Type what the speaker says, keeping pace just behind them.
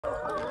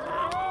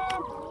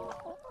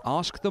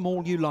Ask them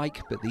all you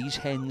like, but these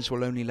hens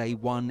will only lay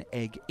 1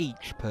 egg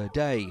each per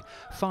day.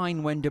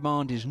 Fine when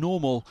demand is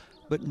normal,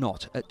 but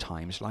not at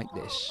times like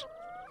this.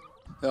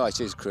 Oh, it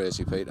is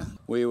crazy, Peter.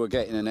 We were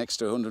getting an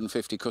extra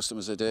 150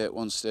 customers a day at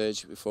one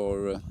stage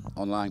before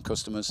online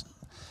customers.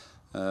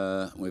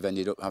 We've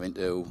ended up having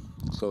to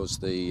close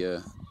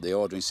the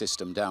ordering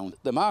system down.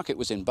 The market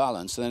was in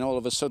balance, and then all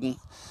of a sudden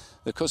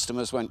the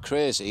customers went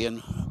crazy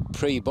and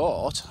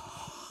pre-bought.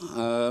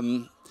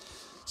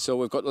 So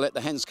we've got to let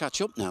the hens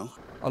catch up now.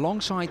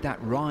 Alongside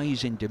that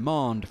rise in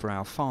demand for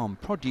our farm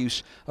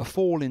produce, a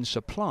fall in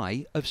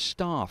supply of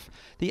staff.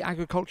 The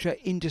agriculture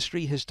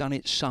industry has done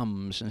its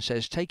sums and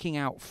says taking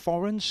out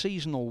foreign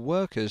seasonal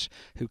workers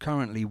who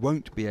currently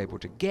won't be able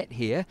to get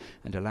here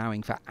and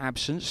allowing for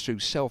absence through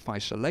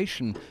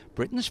self-isolation,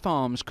 Britain's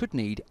farms could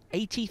need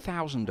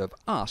 80,000 of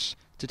us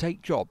to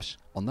take jobs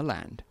on the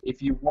land. If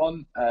you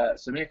want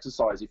some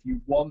exercise, if you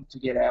want to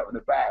get out and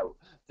about,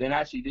 then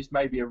actually this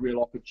may be a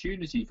real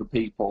opportunity for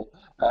people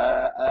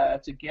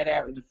to get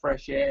out in the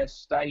fresh air,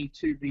 stay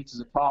 2 meters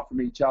apart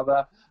from each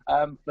other,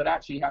 but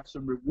actually have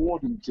some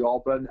rewarding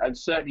job. And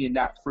certainly in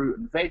that fruit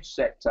and veg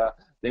sector,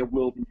 there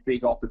will be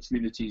big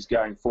opportunities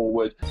going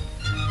forward.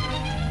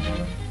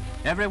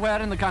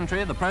 Everywhere in the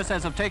country, the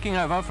process of taking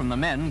over from the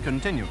men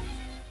continues.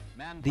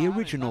 The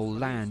original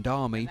land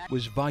army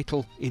was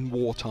vital in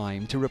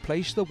wartime to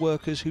replace the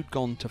workers who'd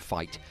gone to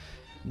fight.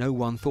 No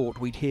one thought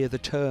we'd hear the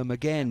term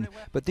again,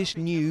 but this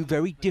new,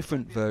 very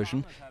different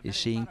version is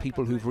seeing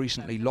people who've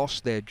recently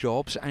lost their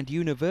jobs and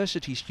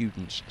university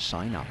students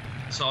sign up.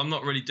 So I'm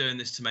not really doing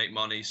this to make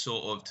money,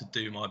 sort of to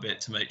do my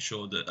bit to make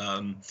sure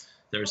that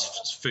there is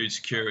food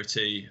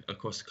security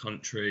across the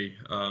country.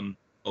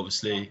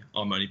 Obviously,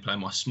 I'm only playing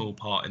my small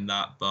part in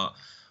that, but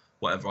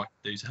whatever I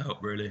can do to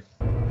help, really.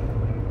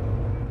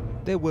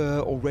 There were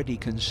already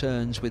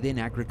concerns within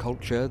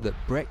agriculture that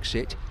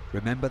Brexit,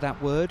 remember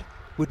that word,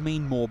 would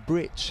mean more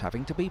Brits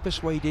having to be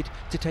persuaded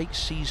to take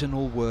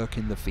seasonal work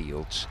in the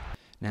fields.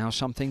 Now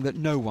something that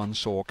no one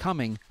saw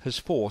coming has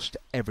forced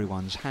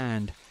everyone's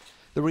hand.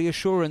 The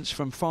reassurance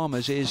from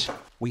farmers is,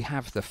 we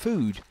have the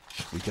food,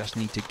 we just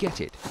need to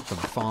get it from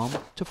farm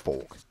to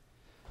fork.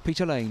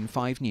 Peter Lane,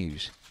 5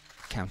 News,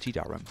 County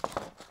Durham.